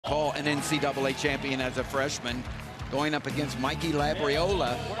Hall, an NCAA champion as a freshman, going up against Mikey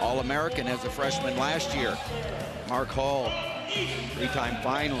Labriola, All-American as a freshman last year. Mark Hall, three-time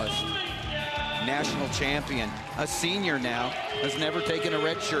finalist, national champion, a senior now, has never taken a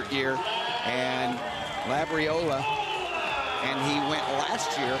redshirt year, and Labriola, and he went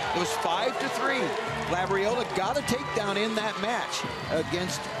last year, it was 5-3. Labriola got a takedown in that match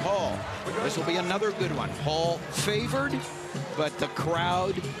against Hall. This will be another good one. Hall favored, but the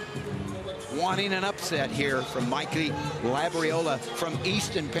crowd wanting an upset here from Mikey Labriola from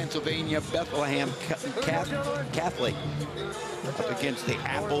Easton, Pennsylvania, Bethlehem Catholic, up against the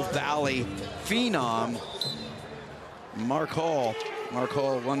Apple Valley phenom, Mark Hall. Mark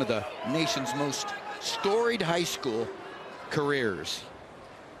Hall, one of the nation's most storied high school careers.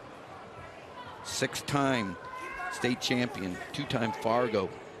 6-time state champion, 2-time Fargo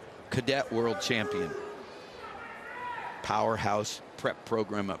cadet world champion. Powerhouse prep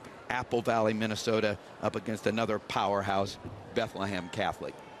program up Apple Valley, Minnesota, up against another powerhouse, Bethlehem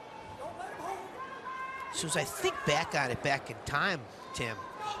Catholic. So as I think back on it back in time, Tim,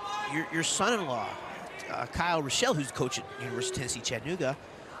 your son-in-law, Kyle Rochelle, who's coach at University of Tennessee, Chattanooga,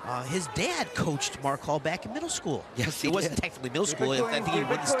 his dad coached Mark Hall back in middle school. Yes, it wasn't technically middle school. I think he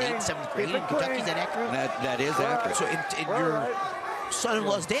won the state in 7th grade in Kentucky. Is that accurate? That is accurate. So and your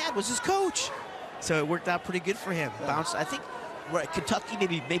son-in-law's dad was his coach. So it worked out pretty good for him. Bounced, I think, Kentucky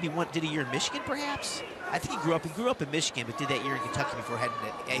maybe did a year in Michigan, perhaps. I think he grew up in Michigan, but did that year in Kentucky before heading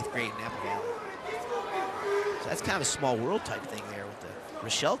to 8th grade in Apple Valley. So that's kind of a small world type thing there with the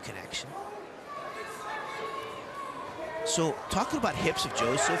Rochelle connection. So talking about hips of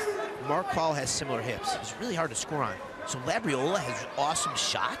Joseph, Mark Hall has similar hips. It's really hard to score on. So Labriola has awesome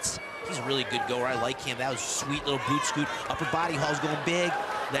shots. He's a really good goer. I like him. That was a sweet little boot scoot. Upper body, Hall's going big.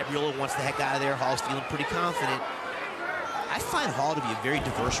 Labriola wants the heck out of there. Hall's feeling pretty confident. I find Hall to be a very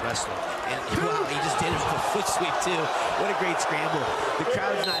diverse wrestler. And wow, he just did it with a foot sweep too. What a great scramble. The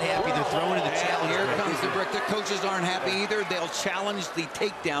crowd's not happy. They're throwing in the challenge. Here comes the brick. The coaches aren't happy either. They'll challenge the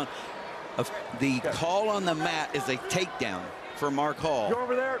takedown. The call on the mat is a takedown for Mark Hall. Go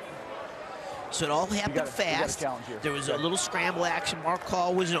over there. So it all happened fast. There was a little scramble action. Mark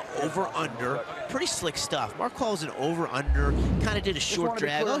Hall was an over-under. Pretty slick stuff. Mark Hall was an over-under. Kind of did a short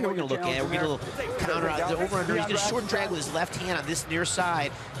drag. Oh, here we're going to look at it. We're going to get a little counter out the over-under. He's going to short drag with his left hand on this near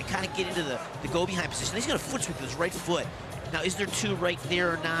side and kind of get into the go-behind position. He's going to foot sweep with his right foot. Now, is there two right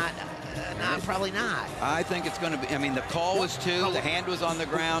there or not? Probably not. I think it's going to be, I mean, the call was 2, the hand was on the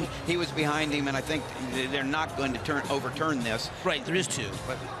ground, he was behind him, and I think they're not going to overturn this. Right, there is 2.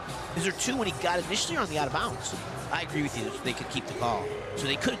 But is there 2 when he got it initially or on the out of bounds? I agree with you, they could keep the call. So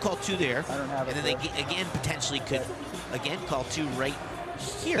they could call 2 there, and then they, again, potentially could, again, call 2 right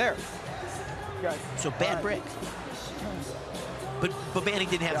here. There. So bad brick. But Manning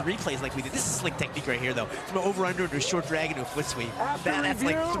didn't have the replays like we did. This is slick technique right here, though. From an over-under to a short drag into a foot sweep. That's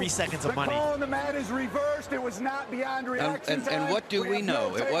like 3 seconds of money. The call on the mat is reversed. It was not beyond reaction time. And what do we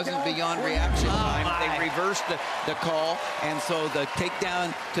know? It wasn't beyond reaction time. They reversed the call, and so the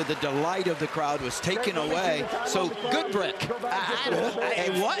takedown, to the delight of the crowd, was taken away. So good brick.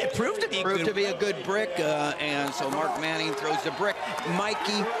 It proved to be a good brick, and so Mark Manning throws the brick.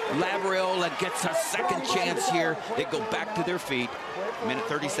 Mikey Labriola gets a second chance here. They go back to their feet. Minute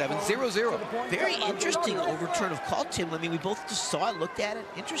 37, 0-0. Very interesting overturn of call, Tim. I mean, we both just saw it, looked at it.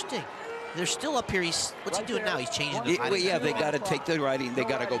 Interesting. They're still up here. What's he doing now? He's changing the well, yeah, they got to take the writing. They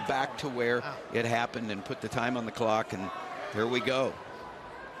got to go back to where it happened and put the time on the clock, and here we go.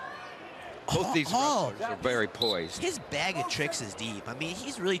 Both these wrestlers are very poised. His bag of tricks is deep. I mean,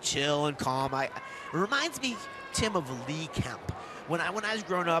 he's really chill and calm. It reminds me, Tim, of Lee Kemp. When I was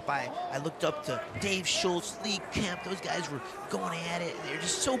growing up, I looked up to Dave Schultz, Lee Kemp. Those guys were going at it. They're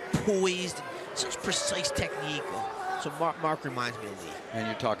just so poised, and such precise technique. So Mark reminds me of Lee. And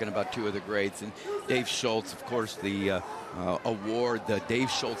you're talking about 2 of the greats. And Dave Schultz, of course, the award, the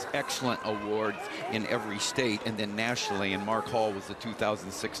Dave Schultz Excellent Award in every state, and then nationally. And Mark Hall was the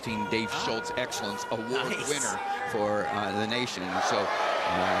 2016 Dave Schultz Excellence Award winner for the nation. And so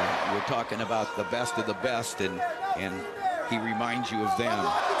we're talking about the best of the best, and he reminds you of them.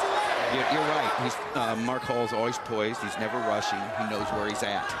 You're right. Mark Hall's always poised. He's never rushing. He knows where he's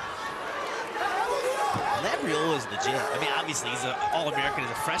at. Labriola is legit. I mean, obviously, he's an All-American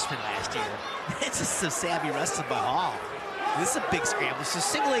as a freshman last year. It's just some savvy wrestling by Hall. This is a big scramble. So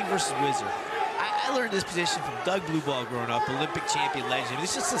single leg versus wizard. I learned this position from Doug Blueball growing up, Olympic champion legend.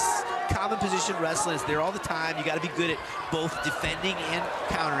 It's just a common position wrestling. It's there all the time. You got to be good at both defending and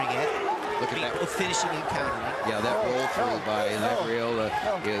countering it. Look at that. Both finishing and countering it. Yeah, that roll through by Labriola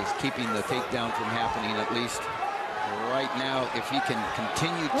is keeping the takedown from happening, at least right now, if he can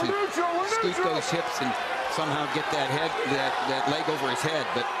continue to scoop those hips and somehow get that leg over his head.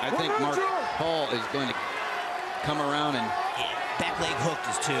 But I think Mark Hall is going to come around and back leg hooked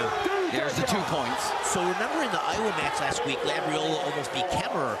is 2. There's the 2 points. So remember in the Iowa match last week, Labriola almost beat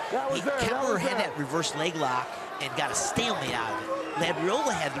Kemmerer. Kemmerer had that reverse leg lock and got a stalemate out of it.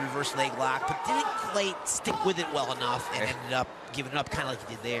 Labriola had the reverse leg lock, but didn't quite stick with it well enough and ended up giving up kind of like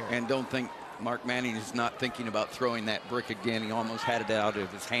he did there. And don't think Mark Manning is not thinking about throwing that brick again. He almost had it out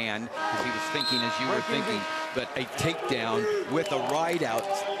of his hand because he was thinking as you were thinking. But a takedown with a ride out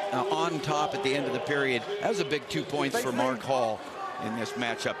on top at the end of the period. That was a big 2 points for Mark Hall in this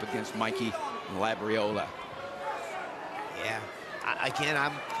matchup against Mikey Labriola. Yeah, again,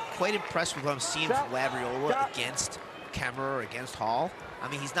 I'm quite impressed with what I'm seeing from Labriola against Kemmerer, against Hall. I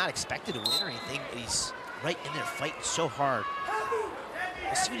mean, he's not expected to win or anything, but he's right in there fighting so hard.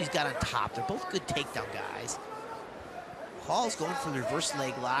 Let's see what he's got on top. They're both good takedown guys. Hall's going for the reverse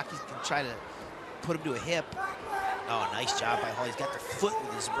leg lock. He's going to try to put him to a hip. Oh, nice job by Hall. He's got the foot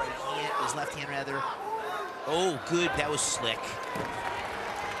with his right hand, his left hand rather. Oh, good. That was slick.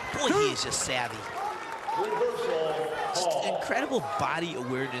 Boy, he is just savvy. Just incredible body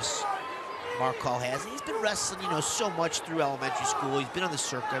awareness Mark Hall has. And he's been wrestling, so much through elementary school. He's been on the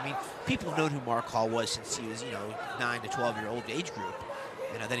circuit. I mean, people have known who Mark Hall was since he was, 9 to 12-year-old age group.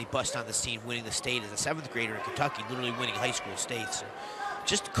 Then he busted on the scene, winning the state as a 7th grader in Kentucky, literally winning high school states. So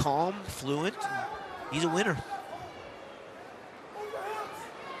just calm, fluent, and he's a winner.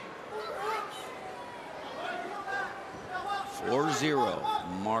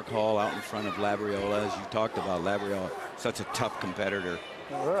 Mark Hall out in front of Labriola. As you talked about, Labriola, such a tough competitor.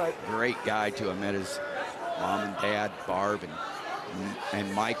 Great guy to have met his mom and dad, Barb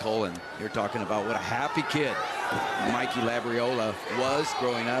and Michael, and you're talking about what a happy kid Mikey Labriola was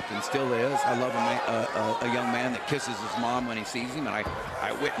growing up and still is. I love a young man that kisses his mom when he sees him, and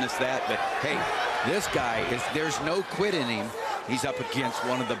I witnessed that. But hey, this guy there's no quit in him. He's up against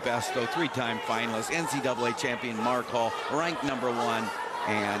one of the best, though, 3-time finalist, NCAA champion Mark Hall, ranked #1.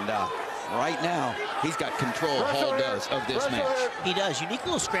 And right now, he's got control, Hall does, of this match. He does. Unique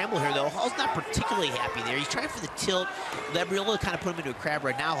little scramble here, though. Hall's not particularly happy there. He's trying for the tilt. Labriola kind of put him into a crab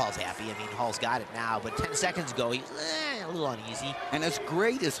right now. Hall's happy. I mean, Hall's got it now. But 10 seconds ago, he's a little uneasy. And as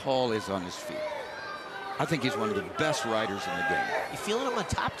great as Hall is on his feet, I think he's one of the best riders in the game. You feeling him on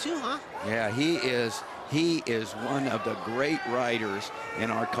top, too, huh? Yeah, he is. He is one of the great riders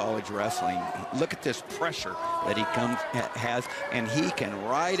in our college wrestling. Look at this pressure that he has, and he can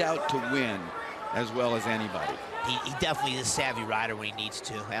ride out to win as well as anybody. He definitely is a savvy rider when he needs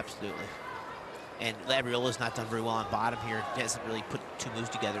to, absolutely. And Labriola's not done very well on bottom here. He hasn't really put 2 moves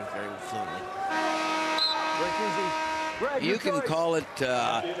together very fluently. You can call it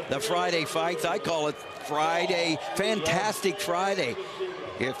the Friday fights. I call it Friday, Fantastic Friday.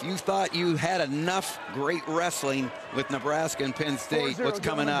 If you thought you had enough great wrestling with Nebraska and Penn State, what's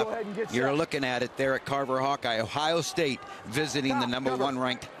coming up? You're looking at it there at Carver Hawkeye. Ohio State visiting the #1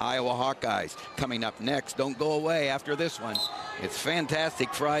 ranked Iowa Hawkeyes. Coming up next, don't go away after this one. It's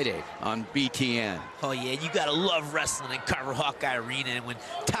Fantastic Friday on BTN. Oh, yeah, you got to love wrestling in Carver Hawkeye Arena. And when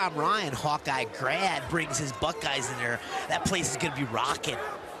Tom Ryan, Hawkeye grad, brings his Buckeyes in there, that place is going to be rocking.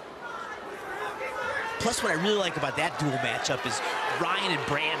 Plus, what I really like about that dual matchup is Ryan and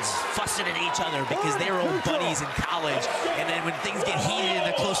Brand's fussing at each other because they were old buddies in college. And then when things get heated and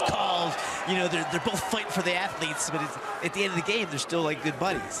they're close calls, they're both fighting for the athletes. But at the end of the game, they're still like good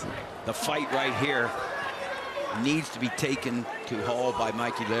buddies. The fight right here needs to be taken to Hall by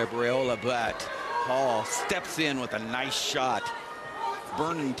Mikey Labriola, but Hall steps in with a nice shot.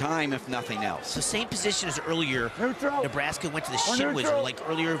 Burning time, if nothing else. So same position as earlier. Nebraska went to the shin wizard. Like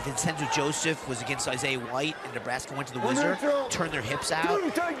earlier, Vincenzo Joseph was against Isaiah White, and Nebraska went to the wizard, turned their hips out.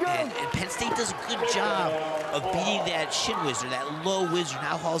 And Penn State does a good job of beating that shin wizard, that low wizard.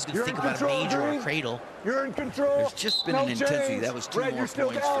 Now Hall's going to think about a major or a cradle. You're in control. There's just been an intensity. That was 2 more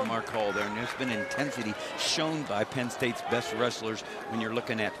points for Mark Hall there. And there's been intensity shown by Penn State's best wrestlers when you're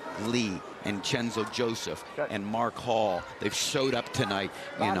looking at Lee and Chenzo Joseph and Mark Hall. They've showed up tonight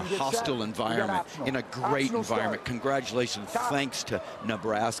in a hostile environment, in a great environment. Congratulations. Thanks to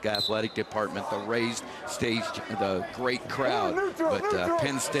Nebraska Athletic Department, the raised stage, the great crowd. But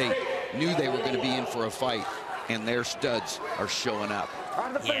Penn State knew they were going to be in for a fight, and their studs are showing up.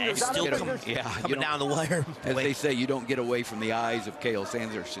 Yeah, it's still coming down the wire. As they say, you don't get away from the eyes of Cale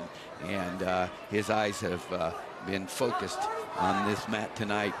Sanderson, and his eyes have been focused on this mat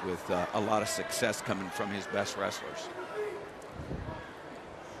tonight with a lot of success coming from his best wrestlers.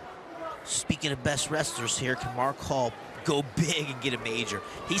 Speaking of best wrestlers here, can Mark Hall go big and get a major.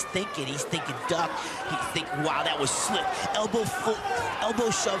 He's thinking duck. He's thinking, wow, that was slick. Elbow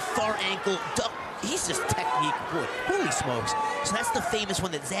shove, far ankle, duck. He's just technique, boy, holy smokes. So that's the famous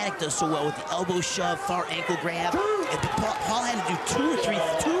one that Zadick does so well with the elbow shove, far ankle grab. And Paul had to do two or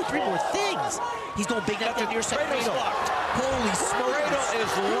three more things. He's going big now, near second. Holy smokes.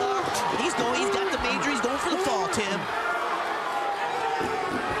 Is locked. He's got the major, he's going for the fall, Tim.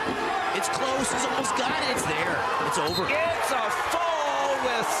 It's close, he's almost got it, it's there. It's over. It's a fall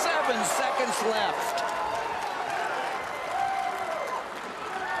with 7 seconds left.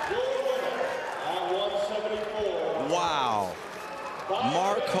 Wow.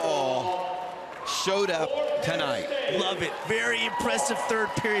 Mark Hall showed up tonight. Love it. Very impressive third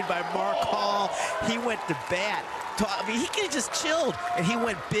period by Mark Hall. He went to bat. I mean, he could have just chilled, and he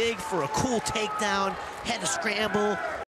went big for a cool takedown, had to scramble,